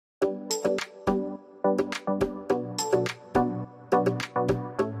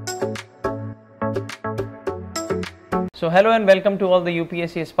So hello and welcome to all the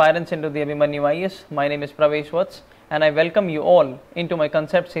UPSC aspirants into the abhimanuias. My name is Pravesh and I welcome you all into my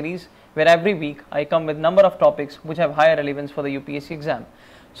concept series where every week I come with number of topics which have higher relevance for the UPSC exam.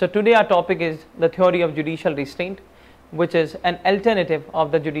 So today our topic is the theory of judicial restraint, which is an alternative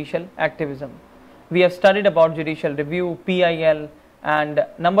of the judicial activism. We have studied about judicial review, PIL and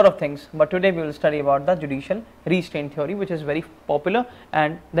number of things, but today we will study about the judicial restraint theory, which is very popular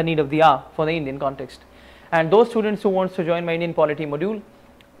and the need of the hour for the Indian context. And those students who wants to join my Indian Polity module,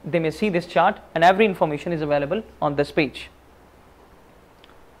 they may see this chart and every information is available on this page.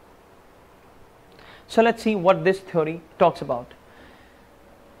 So let's see what this theory talks about.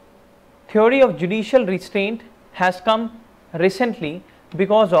 Theory of judicial restraint has come recently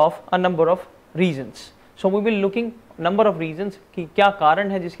because of a number of reasons. So we will looking number of reasons कि क्या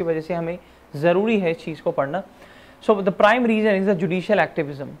कारण है जिसकी वजह से हमें ज़रूरी है इस चीज़ को पढ़ना. So the prime reason is the judicial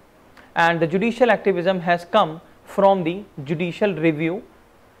activism. And the judicial activism has come from the judicial review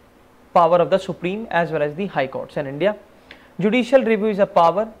power of the Supreme as well as the High Courts in India. Judicial review is a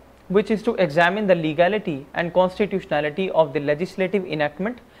power which is to examine the legality and constitutionality of the legislative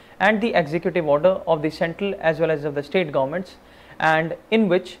enactment and the executive order of the central as well as of the state governments, and in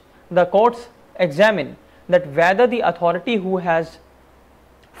which the courts examine that whether the authority who has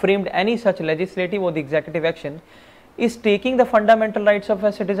framed any such legislative or the executive action is taking the fundamental rights of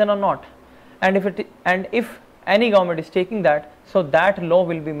a citizen or not, and if any government is taking that, so that law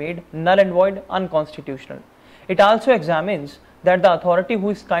will be made null and void, unconstitutional. It also examines that the authority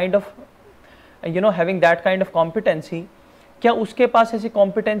who is kind of having that kind of competency, क्या उसके पास ऐसी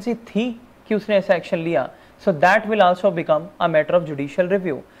competency थी कि उसने ऐसा action लिया, so that will also become a matter of judicial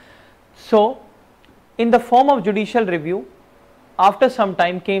review. So in the form of judicial review, after some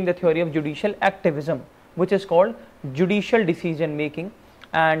time came the theory of judicial activism, which is called judicial decision making,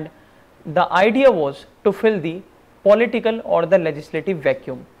 and the idea was to fill the political or the legislative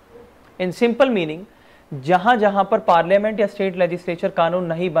vacuum. In simple meaning, जहाँ जहाँ पर parliament या state legislature कानून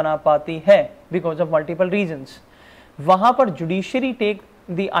नहीं बना पाती है because of multiple reasons, वहाँ पर judiciary take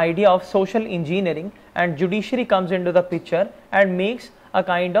the idea of social engineering and judiciary comes into the picture and makes a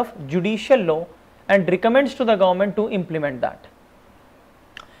kind of judicial law and recommends to the government to implement that.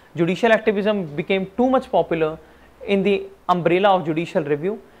 Judicial activism became too much popular in the umbrella of judicial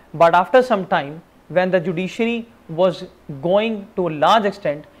review, but after some time when the judiciary was going to a large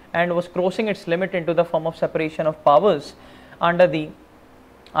extent and was crossing its limit into the form of separation of powers under the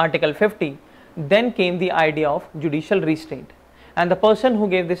Article 50, then came the idea of judicial restraint. And the person who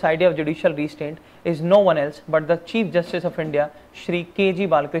gave this idea of judicial restraint is no one else but the Chief Justice of India, Shri K.G.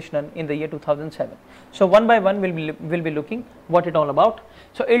 Balakrishnan, in the year 2007. So one by one we'll be looking what it all about.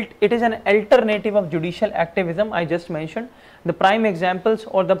 So it is an alternative of judicial activism I just mentioned. The prime examples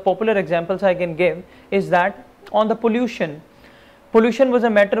or the popular examples I can give is that on the pollution was a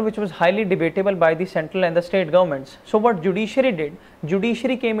matter which was highly debatable by the central and the state governments. So what judiciary did,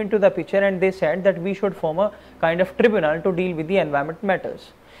 judiciary came into the picture and they said that we should form a kind of tribunal to deal with the environment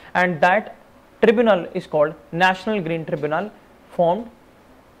matters, and that tribunal is called National Green Tribunal, formed,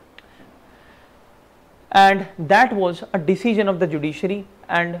 and that was a decision of the judiciary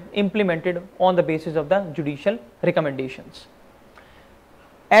and implemented on the basis of the judicial recommendations.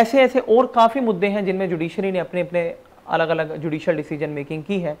 ऐसे ऐसे और काफ़ी मुद्दे हैं जिनमें judiciary ने अपने अपने अलग अलग जुडिशियल डिसीजन मेकिंग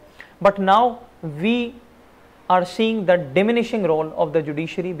की है, but now we are seeing the diminishing role of the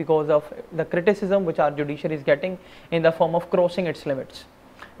judiciary because of the criticism which our judiciary is getting in the form of crossing its limits,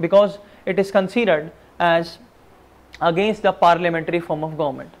 because it is considered as against the parliamentary form of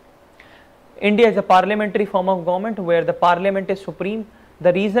government. India is a parliamentary form of government where the parliament is supreme,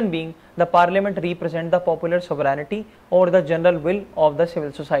 the reason being the parliament represents the popular sovereignty or the general will of the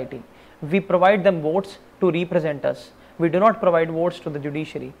civil society. We provide them votes to represent us. We do not provide votes to the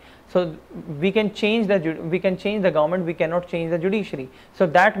judiciary. So we can change the government, we cannot change the judiciary. So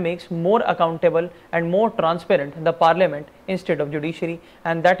that makes more accountable and more transparent the parliament instead of judiciary,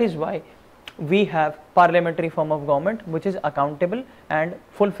 and that is why we have parliamentary form of government which is accountable and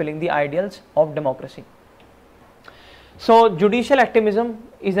fulfilling the ideals of democracy. So judicial activism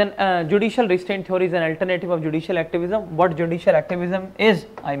is an judicial restraint theory is an alternative of judicial activism. What judicial activism is,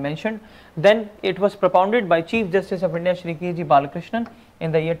 I mentioned. Then it was propounded by Chief Justice of India, Shri K.G. Balakrishnan,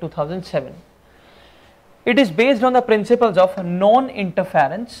 in the year 2007. It is based on the principles of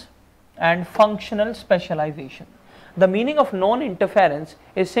non-interference and functional specialization. The meaning of non-interference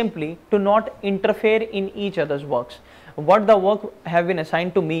is simply to not interfere in each other's works. What the work have been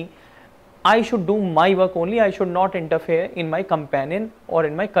assigned to me, I should do my work only, I should not interfere in my companion or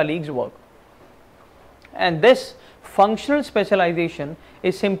in my colleague's work. And this functional specialization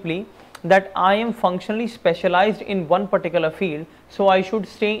is simply that I am functionally specialized in one particular field, so I should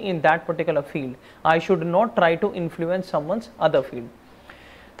stay in that particular field. I should not try to influence someone's other field.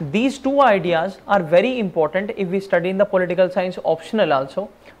 These two ideas are very important if we study in the political science optional also,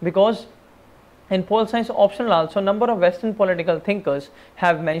 because in pol science optional also number of Western political thinkers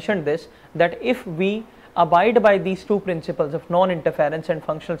have mentioned this, that if we abide by these two principles of non-interference and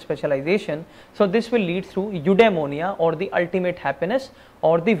functional specialization, so this will lead to eudaimonia, or the ultimate happiness,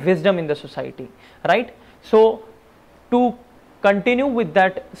 or the wisdom in the society, right? So to continue with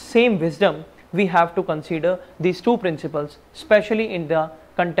that same wisdom, we have to consider these two principles, especially in the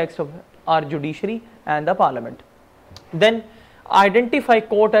context of our judiciary and the parliament. Then identify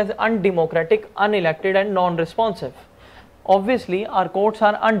court as undemocratic, unelected and non-responsive. Obviously our courts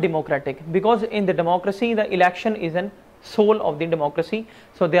are undemocratic, because in the democracy the election is an soul of the democracy,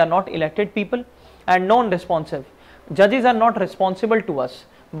 so they are not elected people. And non-responsive, judges are not responsible to us,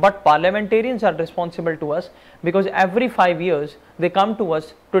 but parliamentarians are responsible to us, because every 5 years they come to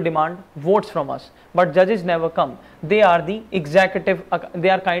us to demand votes from us, but judges never come. They are the executive, they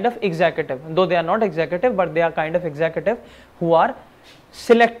are kind of executive, though they are not executive, but they are kind of executive who are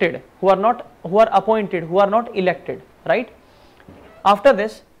selected, who are appointed, who are not elected, right? After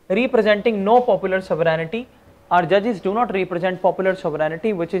this, representing no popular sovereignty, our judges do not represent popular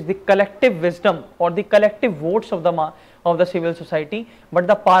sovereignty, which is the collective wisdom or the collective votes of the civil society, but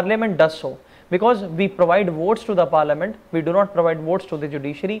the parliament does so, because we provide votes to the parliament, we do not provide votes to the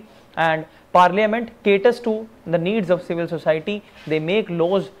judiciary, and parliament caters to the needs of civil society. They make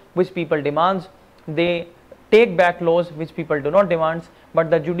laws which people demands, they take back laws which people do not demand, but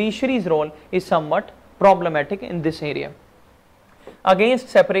the judiciary's role is somewhat problematic in this area. Against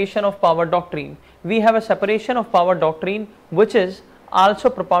separation of power doctrine, we have a separation of power doctrine which is also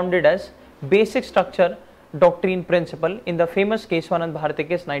propounded as basic structure doctrine principle in the famous Keswanand Bharati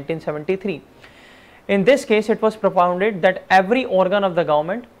case 1973. In this case, it was propounded that every organ of the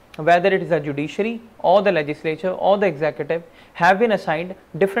government, whether it is the judiciary or the legislature or the executive, have been assigned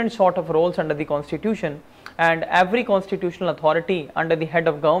different sort of roles under the constitution, and every constitutional authority under the head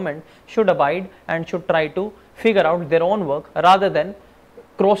of government should abide and should try to figure out their own work, rather than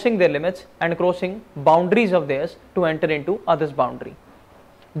crossing their limits and crossing boundaries of theirs to enter into others' boundary.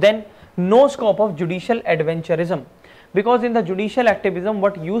 Then no scope of judicial adventurism, because in the judicial activism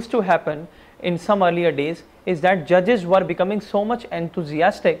what used to happen in some earlier days is that judges were becoming so much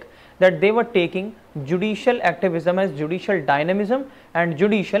enthusiastic that they were taking judicial activism as judicial dynamism and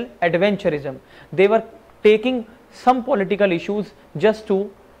judicial adventurism. They were taking some political issues just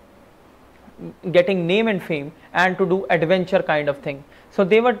to getting name and fame and to do adventure kind of thing. So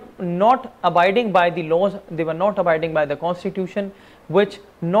they were not abiding by the laws, they were not abiding by the constitution, which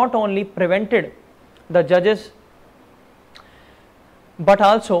not only prevented the judges but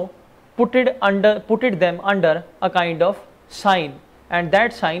also put them under a kind of sign, and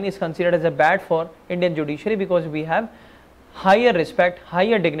that sign is considered as a bad for Indian judiciary, because we have higher respect,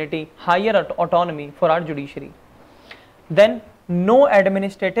 higher dignity, higher autonomy for our judiciary. Then no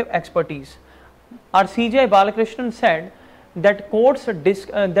administrative expertise. Our CJ Balakrishnan said that courts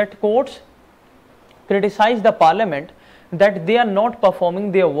criticize the parliament that they are not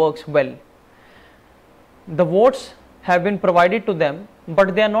performing their works well. The votes have been provided to them,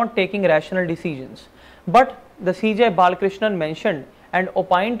 but they are not taking rational decisions. But the CJ Balakrishnan mentioned and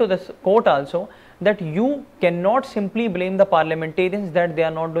opined to the court also that you cannot simply blame the parliamentarians that they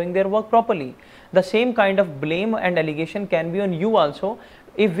are not doing their work properly. The same kind of blame and allegation can be on you also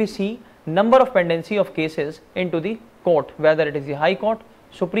if we see number of pendency of cases into the court, whether it is the High Court,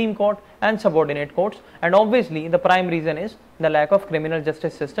 Supreme Court and subordinate courts, and obviously the prime reason is the lack of criminal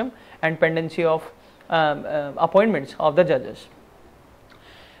justice system and pendency of appointments of the judges.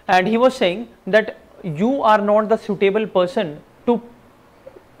 And he was saying that you are not the suitable person to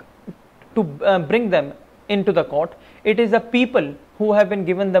bring them into the court. It is the people who have been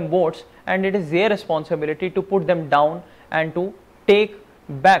given them votes, and it is their responsibility to put them down and to take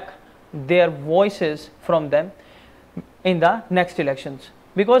back their voices from them in the next elections,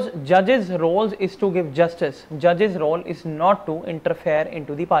 because judges' roles is to give justice. Judges' role is not to interfere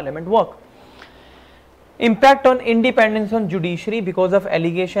into the parliament work. Impact on independence on judiciary because of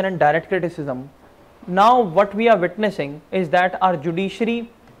allegation and direct criticism. Now what we are witnessing is that our judiciary,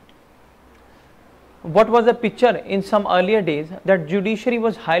 what was the picture in some earlier days, that judiciary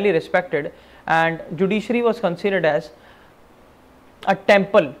was highly respected and judiciary was considered as a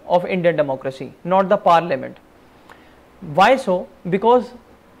temple of Indian democracy, not the parliament. Why so? Because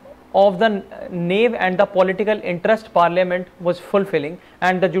of the knave and the political interest parliament was fulfilling,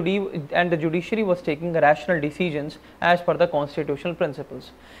 and the judiciary was taking rational decisions as per the constitutional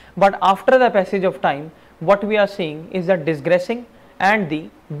principles. But after the passage of time, what we are seeing is the digressing and the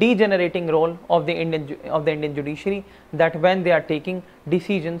degenerating role of the Indian judiciary, that when they are taking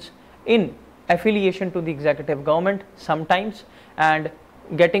decisions in affiliation to the executive government sometimes, and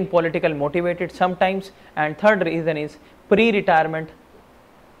getting political motivated sometimes, and third reason is pre-retirement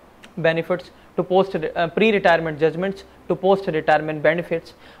benefits to pre-retirement judgments to post-retirement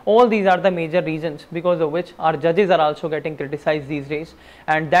benefits. All these are the major reasons because of which our judges are also getting criticized these days,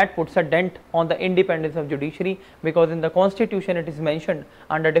 and that puts a dent on the independence of judiciary, because in the constitution it is mentioned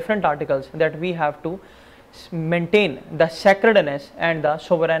under different articles that we have to maintain the sacredness and the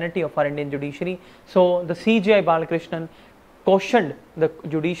sovereignty of our Indian judiciary. So the CJI Balakrishnan cautioned the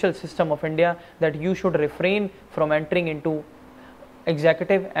judicial system of India that you should refrain from entering into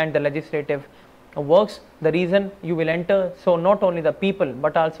executive and the legislative works. The reason you will enter, so not only the people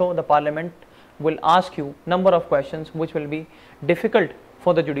but also the parliament will ask you number of questions which will be difficult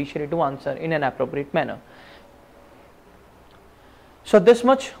for the judiciary to answer in an appropriate manner. So this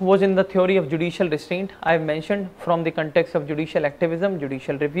much was in the theory of judicial restraint. I have mentioned from the context of judicial activism,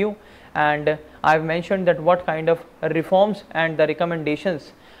 judicial review, and I have mentioned that what kind of reforms and the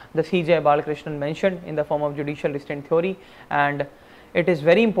recommendations the CJI Balakrishnan mentioned in the form of judicial restraint theory. And it is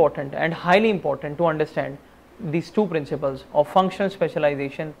very important and highly important to understand these two principles of functional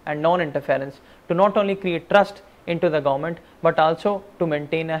specialization and non-interference to not only create trust into the government but also to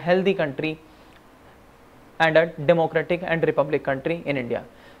maintain a healthy country and a democratic and republic country in India.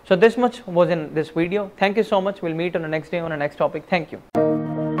 So this much was in this video. Thank you so much. We'll meet on the next day on the next topic. Thank you.